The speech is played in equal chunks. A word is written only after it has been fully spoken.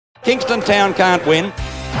Kingston Town can't win.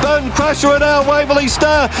 Bone Crusher and our Waverley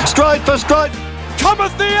Star, stride for stride.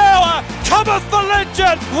 Cometh the hour, cometh the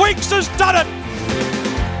legend, Winks has done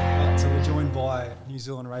it! So we're joined by New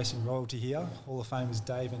Zealand racing royalty here, Hall of Famers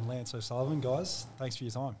Dave and Lance O'Sullivan. Guys, thanks for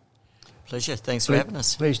your time. Pleasure, thanks for having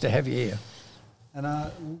us. Pleased to have you here. And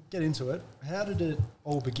we'll get into it. How did it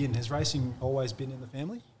all begin? Has racing always been in the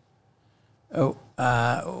family? Oh,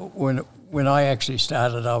 when I actually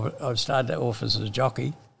started, I started off as a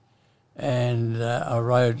jockey, and I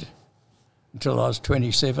rode until I was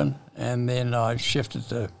 27, and then I shifted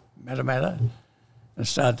to Matamata and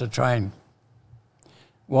started to train.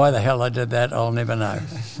 Why the hell I did that, I'll never know.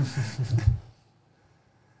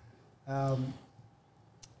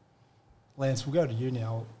 Lance, we'll go to you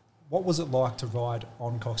now. What was it like to ride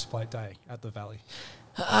on Cox Plate Day at the Valley?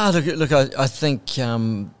 Look, I think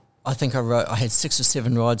I had 6 or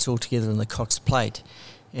 7 rides altogether in the Cox Plate,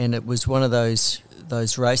 and it was one of those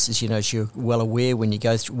races. You know, as you're well aware, when you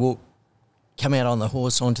go through, come out on the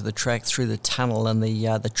horse onto the track through the tunnel, and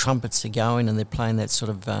the trumpets are going, and they're playing that sort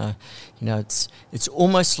of, it's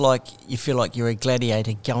almost like you feel like you're a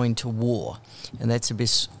gladiator going to war, and that's the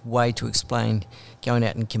best way to explain going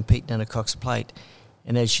out and competing in a Cox Plate.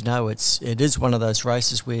 And as you know, it is one of those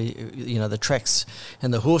races where, you know, the tracks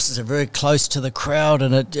and the horses are very close to the crowd,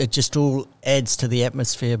 and it just all adds to the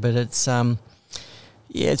atmosphere. But it's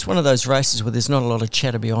it's one of those races where there's not a lot of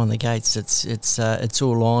chatter behind the gates. It's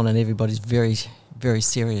all on, and everybody's very, very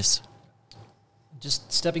serious.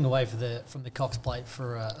 Just stepping away from the Cox Plate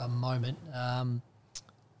for a moment,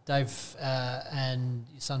 Dave and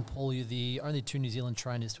your son Paul, you're the only 2 New Zealand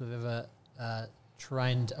trainers to have ever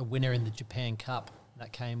trained a winner in the Japan Cup.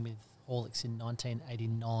 That came with Horlicks in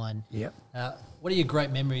 1989. Yep. What are your great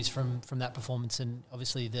memories from that performance, and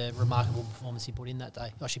obviously the remarkable performance he put in that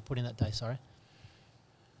day? Sorry.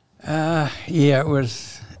 It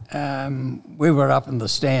was. We were up in the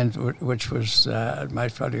stand, which was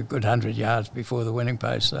most probably a good 100 yards before the winning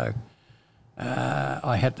post. So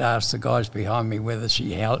I had to ask the guys behind me whether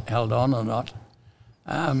she held on or not.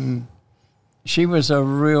 She was a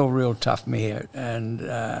real tough mare, and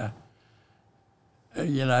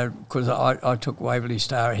because I took Waverley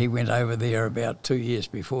Star, he went over there about 2 years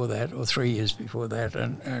before that, or 3 years before that,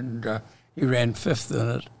 and he ran 5th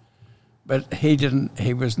in it. But he didn't.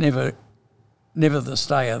 He was never the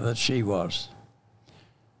stayer that she was.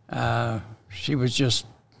 She was just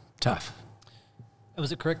tough. And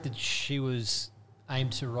was it correct that she was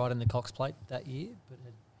aimed to ride in the Cox Plate that year, but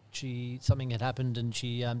something had happened and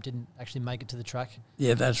she didn't actually make it to the track?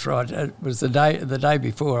 Yeah, that's right. It was the day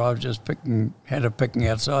before. I was just had her picking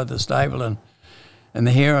outside the stable, and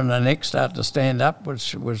the hair on her neck started to stand up,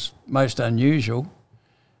 which was most unusual.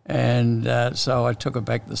 And so I took her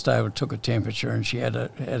back to the stable, took a temperature, and she had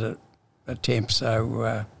a temp,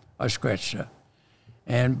 so I scratched her.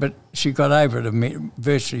 But she got over it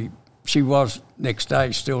virtually. She was next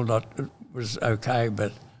day still not. It was okay,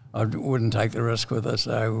 but I wouldn't take the risk with her,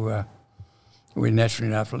 so we naturally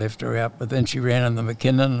enough left her out. But then she ran in the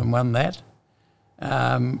McKinnon and won that.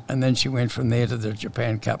 And then she went from there to the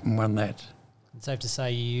Japan Cup and won that. It's safe to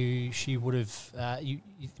say she would have you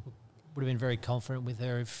would have been very confident with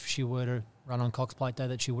her if she were to run on Cox Plate Day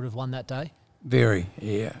that she would have won that day? Very,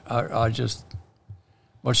 yeah.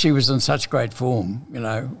 She was in such great form, you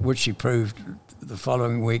know, which she proved the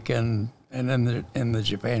following week and in the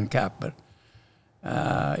Japan Cup. But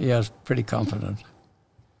I was pretty confident.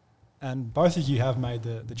 And both of you have made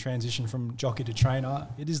the transition from jockey to trainer.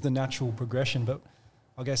 It is the natural progression, but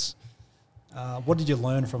I guess what did you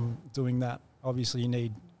learn from doing that? Obviously, you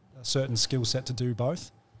need a certain skill set to do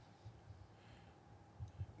both.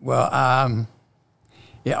 Well, I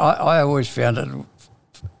always found it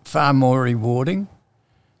far more rewarding,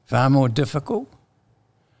 far more difficult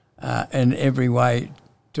in every way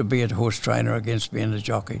to be a horse trainer against being a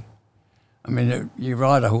jockey. I mean, you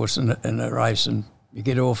ride a horse in a race and you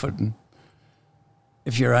get off it, and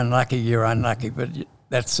if you're unlucky, you're unlucky, but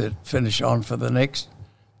that's it, finish on for the next.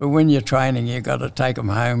 But when you're training, you've got to take them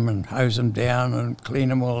home and hose them down and clean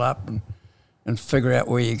them all up and figure out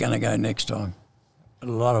where you're going to go next time. A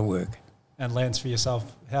lot of work. And Lance, for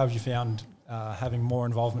yourself, how have you found having more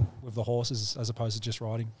involvement with the horses as opposed to just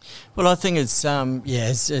riding? Well, I think it's,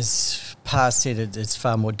 as Pa said, it's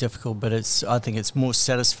far more difficult, but I think it's more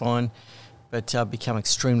satisfying. But I've become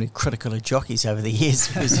extremely critical of jockeys over the years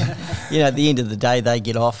because, at the end of the day, they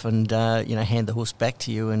get off and, hand the horse back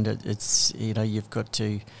to you, and it's, you've got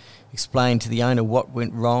to explain to the owner what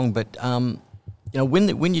went wrong. But,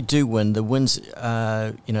 when you do win, the wins,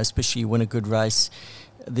 especially you win a good race,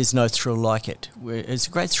 there's no thrill like it. It's a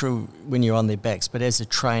great thrill when you're on their backs, but as a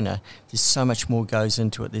trainer, there's so much more goes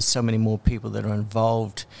into it. There's so many more people that are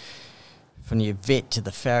involved, from your vet to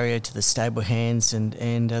the farrier to the stable hands, and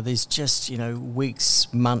there's just,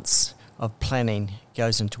 weeks, months of planning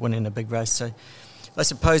goes into winning a big race. So I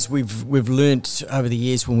suppose we've learnt over the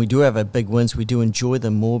years, when we do have our big wins, we do enjoy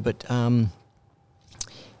them more, but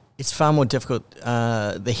it's far more difficult.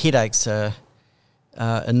 The headaches are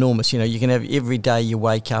enormous. You can have every day you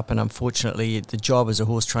wake up, and unfortunately the job as a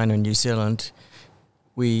horse trainer in New Zealand,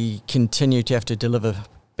 we continue to have to deliver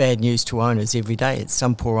bad news to owners every day. It's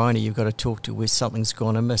some poor owner you've got to talk to where something's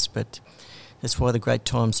gone amiss, but that's why the great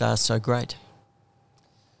times are so great.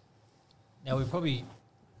 Now, a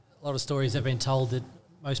lot of stories have been told that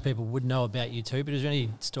most people would know about you two, but is there any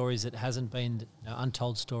stories that hasn't been,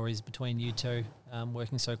 untold stories between you two,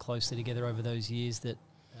 working so closely together over those years that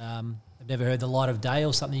have never heard the light of day,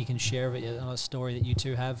 or something you can share of it, a story that you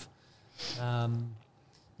two have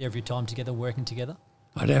every time together, working together?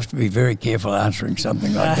 I'd have to be very careful answering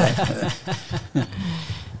something like that.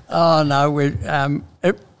 Oh no,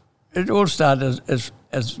 it all started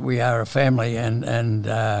as we are a family,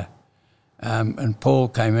 and Paul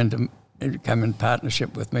came in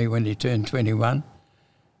partnership with me when he turned 21,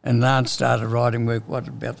 and Lance started riding work.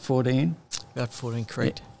 About 14? About 14,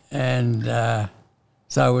 correct. And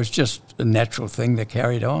so it was just a natural thing that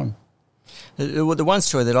carried on. The one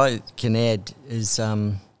story that I can add is.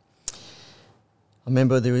 I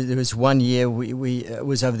remember there was one year it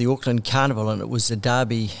was over the Auckland Carnival, and it was a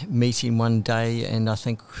Derby meeting one day, and I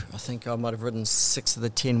think I might have ridden 6 of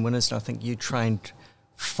the 10 winners, and I think you trained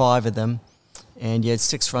 5 of them, and you had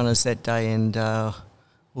 6 runners that day, and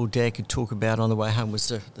all Dad could talk about on the way home was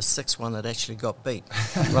the 6th one that actually got beat,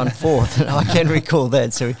 run 4th, and I can recall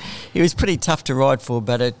that. So he was pretty tough to ride for,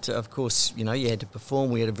 but of course, you had to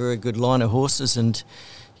perform. We had a very good line of horses, and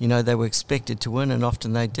they were expected to win, and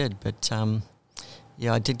often they did, but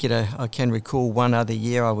yeah, I can recall one other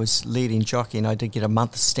year I was leading jockey, and I did get a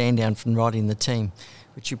month stand down from riding the team,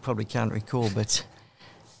 which you probably can't recall, but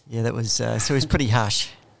yeah, that was, so it was pretty harsh.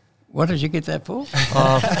 What did you get that for?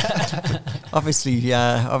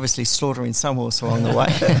 Obviously slaughtering some horse along the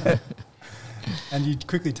way. And you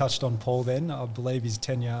quickly touched on Paul then. I believe his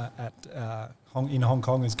tenure in Hong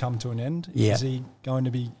Kong has come to an end. Yeah. Is he going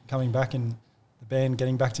to be coming back and the band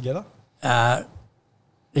getting back together?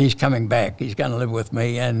 He's coming back. He's going to live with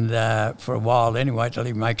me, and for a while anyway, till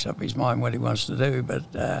he makes up his mind what he wants to do.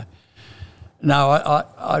 But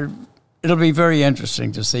no, it'll be very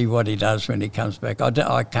interesting to see what he does when he comes back.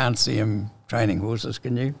 I can't see him training horses,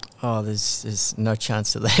 can you? Oh, there's no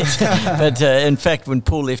chance of that. But in fact, when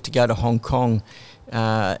Paul left to go to Hong Kong,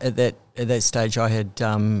 at that stage, I had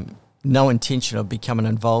no intention of becoming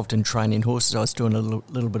involved in training horses. I was doing a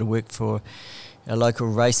little bit of work for a local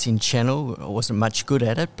racing channel. I wasn't much good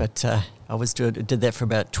at it, but I did that for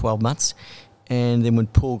about 12 months. And then when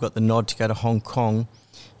Paul got the nod to go to Hong Kong,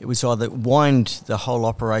 it was either wind the whole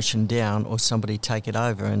operation down or somebody take it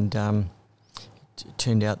over. And it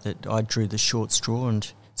turned out that I drew the short straw,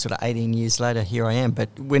 and sort of 18 years later, here I am. But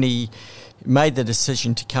when he made the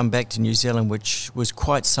decision to come back to New Zealand, which was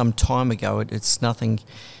quite some time ago, it's nothing,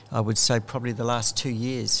 I would say probably the last 2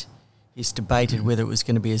 years, he's debated whether it was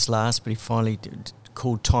going to be his last, but he finally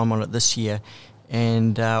called time on it this year.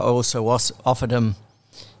 And I also offered him,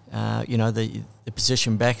 the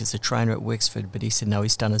position back as a trainer at Wexford, but he said no,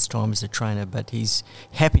 he's done his time as a trainer, but he's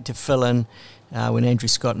happy to fill in when Andrew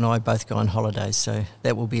Scott and I both go on holidays, so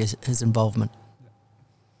that will be his involvement.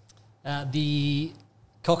 The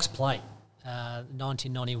Cox Plate,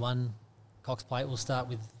 1991 Cox Plate, we'll start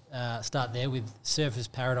there with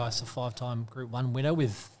Surfers Paradise, a 5-time Group 1 winner,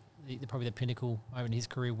 with probably the pinnacle moment in his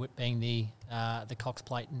career being the Cox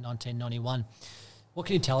Plate in 1991. What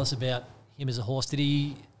can you tell us about him as a horse? Did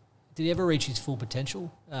he ever reach his full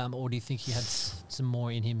potential, or do you think he had some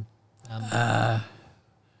more in him?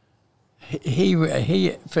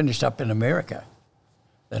 He finished up in America,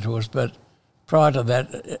 that horse, but prior to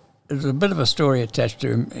that, there's a bit of a story attached to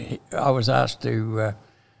him. I was asked to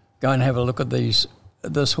go and have a look at this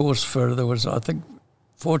horse there was, I think,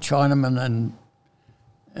 4 Chinamen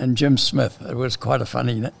and Jim Smith. It was quite a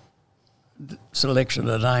funny selection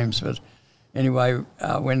of names, but anyway,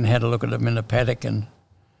 I went and had a look at him in the paddock, and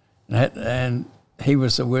he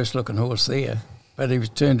was the worst looking horse there,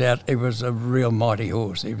 but turned out he was a real mighty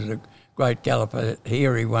horse. He was a great galloper.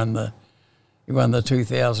 Here he won the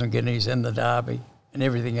 2,000 guineas in the Derby and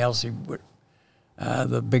everything else.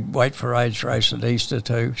 The big weight for age race at Easter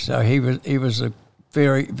too. So he was a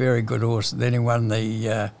very, very good horse. Then he won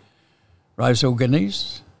the Rosehill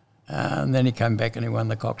Guineas, and then he came back and he won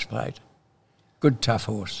the Cox Plate. good tough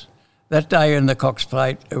horse. That day in the Cox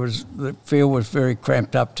Plate, the field was very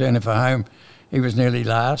cramped up, turning for home. He was nearly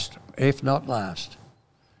last, if not last.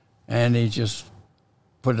 And he just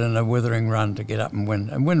put in a withering run to get up and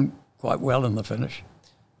win quite well in the finish.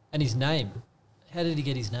 And his name, how did he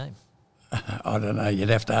get his name? I don't know, you'd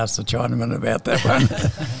have to ask the Chinaman about that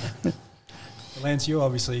one. Lance, you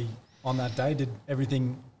obviously on that day, did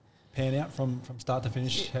everything pan out from start to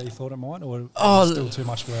finish how you thought it might, or was it still too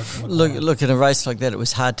much work? Look, in a race like that, it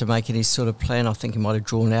was hard to make any sort of plan. I think he might have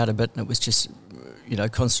drawn out a bit, and it was just,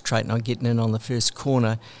 concentrating on getting in on the first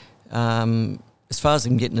corner. As far as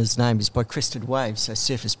him getting his name, is by Crested Waves, so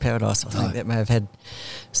Surface Paradise. I think that may have had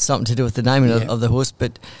something to do with the naming of the horse.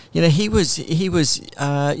 But he was.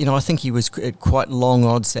 I think he was at quite long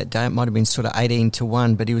odds that day. It might have been sort of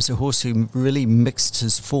 18-1, but he was a horse who really mixed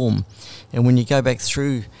his form. And when you go back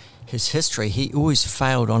through his history, he always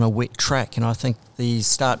failed on a wet track. And I think the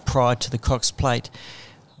start prior to the Cox Plate,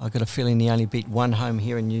 I got a feeling he only beat one home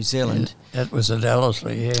here in New Zealand. Yeah, that was at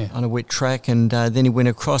Ellerslie, yeah. On a wet track, and then he went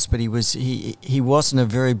across, but he wasn't a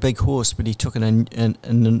very big horse, but he took an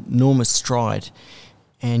enormous stride,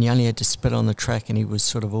 and you only had to spit on the track, and he was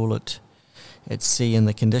sort of all at sea in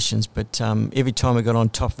the conditions. But every time he got on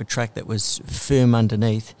top of a track that was firm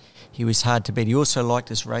underneath, he was hard to beat. He also liked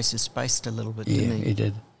his races spaced a little bit, didn't he? Yeah, he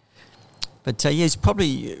did. But he's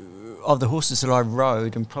probably, of the horses that I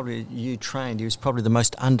rode and probably you trained, he was probably the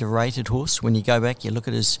most underrated horse. When you go back, you look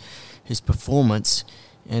at his performance,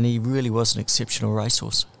 and he really was an exceptional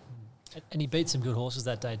racehorse. And he beat some good horses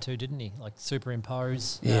that day too, didn't he? Like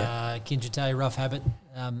Superimpose, Yeah. Kinjite, Rough Habit.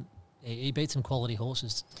 He beat some quality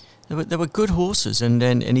horses. They were good horses, and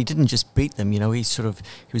he didn't just beat them. He was sort of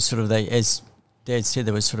they, as Dad said,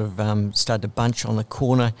 they were sort of started to bunch on the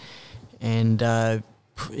corner, and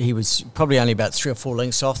he was probably only about 3 or 4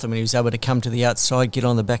 lengths off them, and he was able to come to the outside, get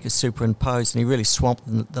on the back of Superimpose, and he really swamped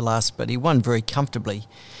the last bit. He won very comfortably,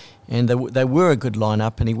 and they were a good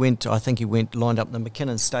line-up, and he went lined up the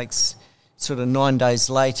McKinnon Stakes sort of 9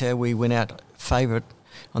 days later. We went out favourite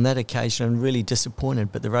on that occasion and really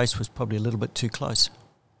disappointed, but the race was probably a little bit too close.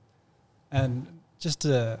 And just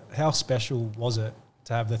how special was it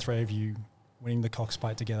to have the three of you winning the Cox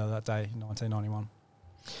Plate together that day in 1991?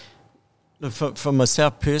 Look, for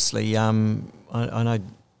myself personally, I know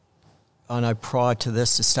prior to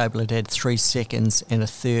this, the stable had 3 seconds and a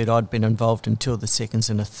third. I'd been involved in 2 of the seconds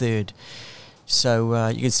and a third. So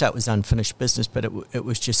you could say it was unfinished business, but it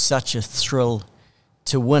was just such a thrill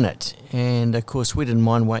to win it. And, of course, we didn't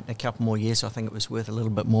mind waiting a couple more years. I think it was worth a little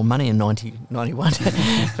bit more money in 91.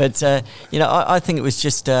 But, I think it was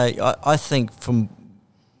just, I think from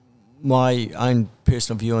my own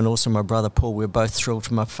personal view, and also my brother Paul, we were both thrilled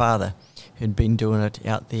for my father, who'd been doing it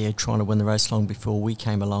out there trying to win the race long before we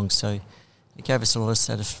came along. So it gave us a lot of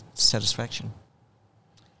satisfaction.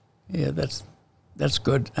 Yeah, that's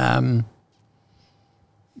good. I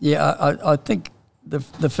think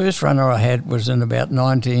the first runner I had was in about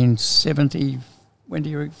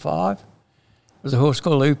 1975. It was a horse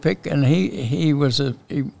called Upik, and he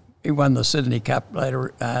won the Sydney Cup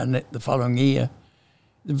later the following year.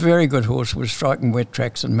 A very good horse, was striking wet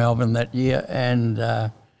tracks in Melbourne that year,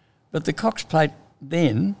 and but the Cox Plate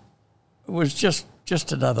then was just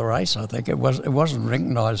another race. I think it wasn't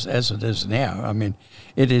recognised as it is now. I mean,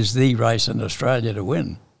 it is the race in Australia to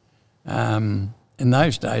win. In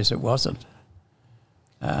those days, it wasn't.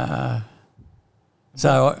 But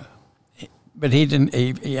he didn't.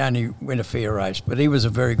 He only went a fair race, but he was a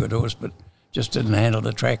very good horse, but just didn't handle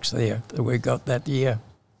the tracks there that we got that year.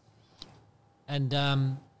 And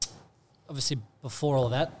obviously, before all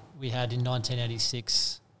that, we had in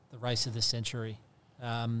 1986 the race of the century.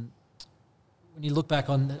 When you look back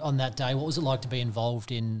on that day, what was it like to be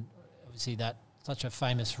involved in obviously that such a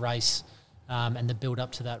famous race and the build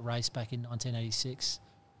up to that race back in 1986?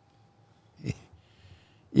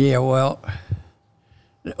 Yeah, well,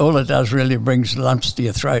 all it does really brings lumps to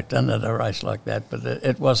your throat, doesn't it, a race like that? But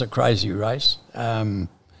it was a crazy race.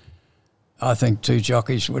 I think 2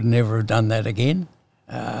 jockeys would never have done that again.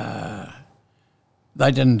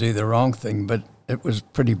 They didn't do the wrong thing, but it was a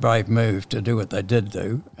pretty brave move to do what they did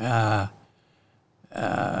do.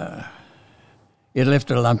 It left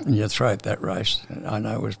a lump in your throat, that race. I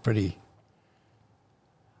know it was pretty...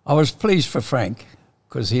 I was pleased for Frank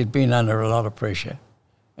because he had been under a lot of pressure,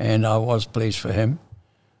 and I was pleased for him,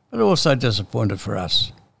 but also disappointed for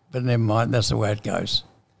us. But never mind, that's the way it goes.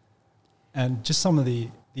 And just some of the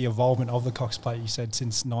involvement of the Cox Plate, you said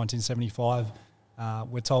since 1975.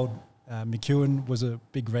 We're told McEwen was a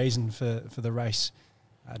big reason for the race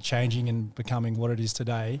changing and becoming what it is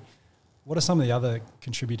today. What are some of the other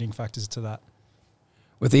contributing factors to that?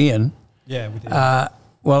 With Ian, Yeah, with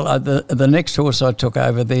the next horse I took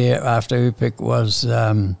over there after Upik was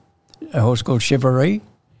a horse called Chivalry,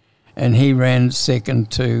 and he ran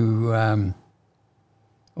second to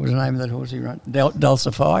what was the name of that horse he ran?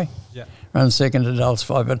 Dulcify. Yeah. Ran second to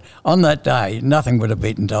Dulcify, but on that day nothing would have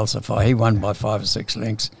beaten Dulcify. He won by 5 or 6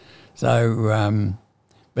 lengths. So,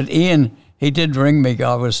 but Ian, he did ring me.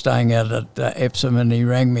 I was staying out at Epsom, and he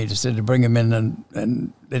rang me to bring him in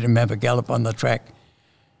and let him have a gallop on the track.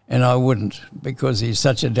 And I wouldn't, because he's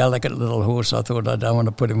such a delicate little horse. I thought I don't want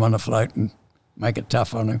to put him on a float and make it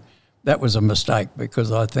tough on him. That was a mistake,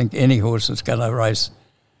 because I think any horse that's going to race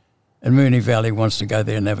in Moonee Valley wants to go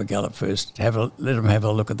there and have a gallop first. Let him have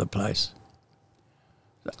a look at the place.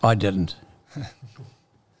 I didn't.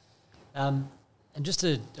 And just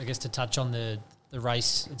to touch on the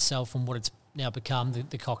race itself and what it's now become,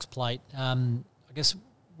 the Cox Plate. I guess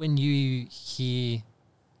when you hear,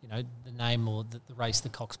 the name or the race, the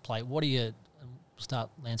Cox Plate, what are your, we'll start,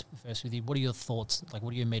 Lance, first with you, what are your thoughts, like what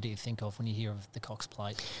do you immediately think of when you hear of the Cox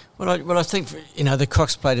Plate? Well, I think, the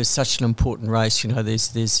Cox Plate is such an important race. There's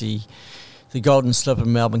the Golden Slipper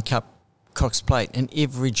Melbourne Cup Cox Plate, and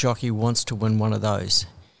every jockey wants to win one of those.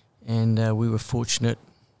 And we were fortunate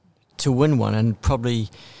to win one, and probably,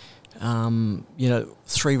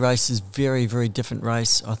 3 races, very, very different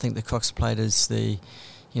race. I think the Cox Plate is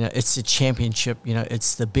it's the championship,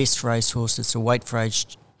 it's the best racehorse. It's a weight for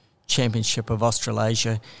age championship of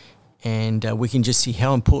Australasia, and we can just see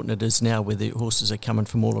how important it is now, where the horses are coming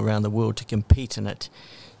from all around the world to compete in it.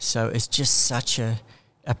 So it's just such a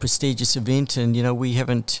prestigious event, and we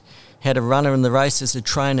haven't had a runner in the race as a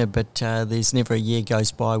trainer, but there's never a year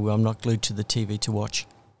goes by where I'm not glued to the TV to watch.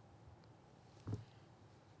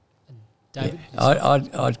 David? Yeah,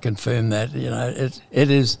 I'd confirm that.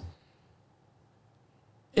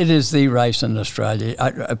 It is the race in Australia.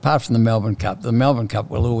 Apart from the Melbourne Cup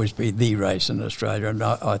will always be the race in Australia, and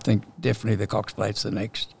I think definitely the Cox Plate's the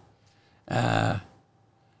next. And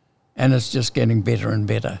it's just getting better and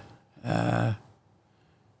better.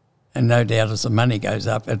 And no doubt as the money goes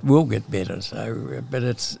up, it will get better. So, but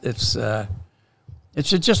it's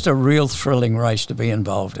just a real thrilling race to be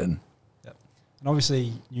involved in. Yep. And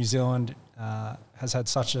obviously New Zealand has had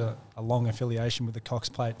such a long affiliation with the Cox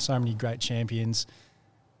Plate, so many great champions.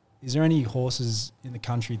 Is there any horses in the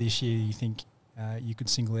country this year you think you could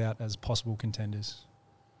single out as possible contenders?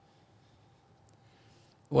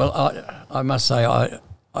 Well, I must say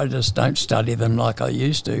I just don't study them like I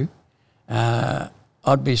used to.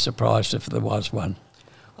 I'd be surprised if there was one.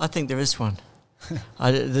 I think there is one.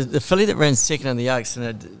 The filly that ran second in the Oaks,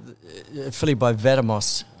 and a filly by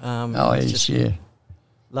Vadamos.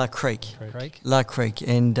 La Creek. La Creek.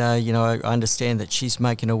 And, I understand that she's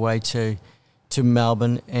making her way to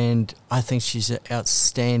Melbourne, and I think she's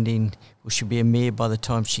outstanding. Well, she'll be a mare by the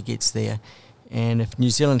time she gets there. And if New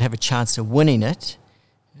Zealand have a chance of winning it,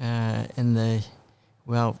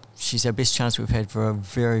 she's our best chance we've had for a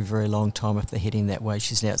very, very long time if they're heading that way.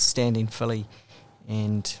 She's an outstanding filly.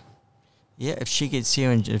 And, if she gets here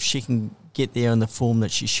and if she can get there in the form that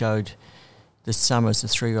she showed this summer as a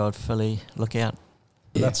 3-year-old filly, look out.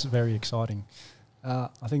 Yeah. That's very exciting. I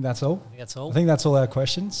think that's all. I think that's all our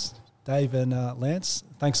questions. Dave and Lance,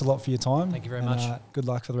 thanks a lot for your time. Thank you very much. Good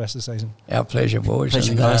luck for the rest of the season. Our pleasure, boys.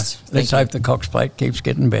 Pleasure, guys. Let's hope the Cox Plate keeps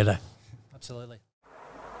getting better. Absolutely.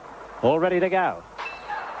 All ready to go.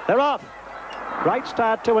 They're off. Great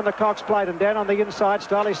start too in the Cox Plate, and down on the inside,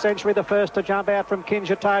 Stylish Century the first to jump out from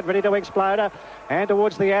Kinja Tide, ready to explode. And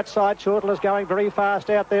towards the outside, Shortle is going very fast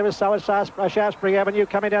out there, as so is Shaftesbury Avenue,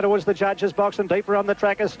 coming down towards the judges' box, and deeper on the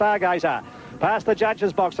track is Stargazer. Past the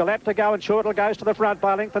judges' box, a lap to go, and Shortle goes to the front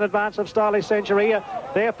by a length in advance of Stylish Century.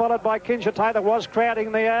 They're followed by Kinja Tide, that was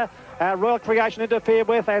crowding there. Royal Creation interfered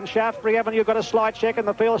with, and Shaftesbury Avenue got a slight check, and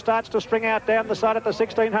the field starts to string out down the side at the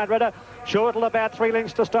 1600. Shortle about 3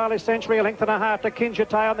 lengths to Stylish Century, a length and a half to Kinja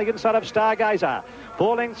Tide on the inside of Stargazer.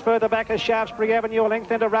 4 lengths further back is Shaftesbury Avenue, a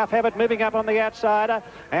length into Rough Habit, moving up on the outside,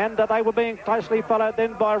 and they were being closely followed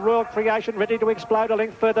then by Royal Creation, ready to explode. A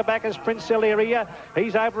length further back is Prince Celeria.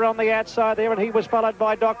 He's over on the outside there, and he was followed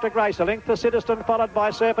by Dr. Grace. A length to Citizen, followed by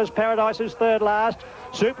Surfers Paradise, who's third last.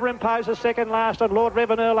 Superimposes second last, and Lord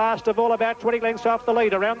Revenue last of all, about 20 lengths off the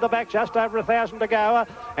lead. Around the back, just over 1,000 to go,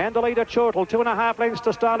 and the leader Chortle, 2.5 lengths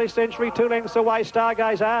to Stylish Century. Century 2 lengths away.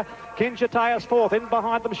 Stargazer. Kinjataya's fourth. In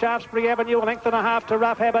behind them, Shaftesbury Avenue. A length and a half to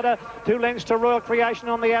Rough Habit. 2 lengths to Royal Creation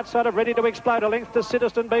on the outside of Ready to Explode. A length to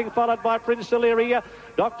Citizen being followed by Prince Illyria.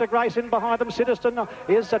 Dr. Grace in behind them. Citizen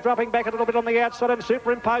is dropping back a little bit on the outside, and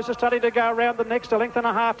Superimpose is starting to go around the next. A length and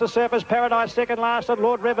a half to Surface Paradise second last, and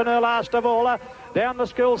Lord Revenue last of all. Down the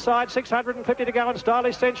school side, 650 to go, and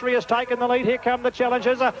Stylish Century has taken the lead. Here come the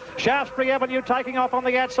challengers. Shaftesbury Avenue taking off on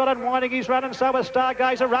the outside and winding his run, and so is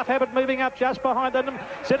Stargazer. Rough Habit moving up just behind them.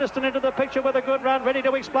 Citizen into the picture with a good run. Ready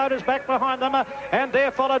to Explode is back behind them, and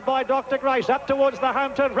they're followed by Dr. Grace up towards the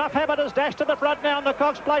home turn. Rough Habit has dashed to the front now, and the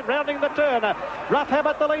Cox Plate rounding the turn. Rough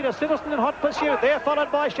Habit the leader. Citizen in hot pursuit. They're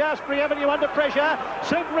followed by Shaftesbury Avenue under pressure.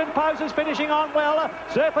 Superimpose is finishing on well.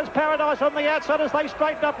 Surface Paradise on the outside as they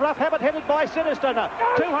straighten up. Rough Habit headed by Citizen.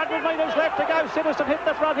 200 metres left to go. Citizen hit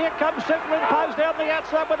the front. Here comes Superimpose down the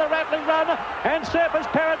outside with a rattling run. And Surface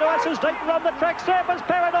Paradise is deeper on the track. Surface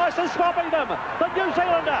Paradise is swamping them. The New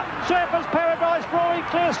Zealander. Surface Paradise drawing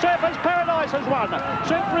clear. Surface Paradise has won.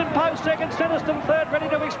 Superimpose second. Citizen third. Ready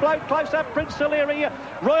to Explode. Close up Prince Illyria.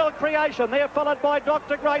 Royal Creation. They're followed by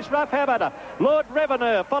Dr. Grace. Rough Habit. Lord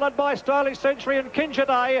Revenue. Followed by Stylish Century and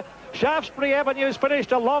Kinjatae. Shaftesbury Avenue's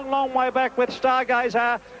finished a long, long way back with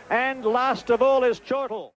Stargazer, and last of all is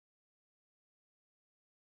Chortle.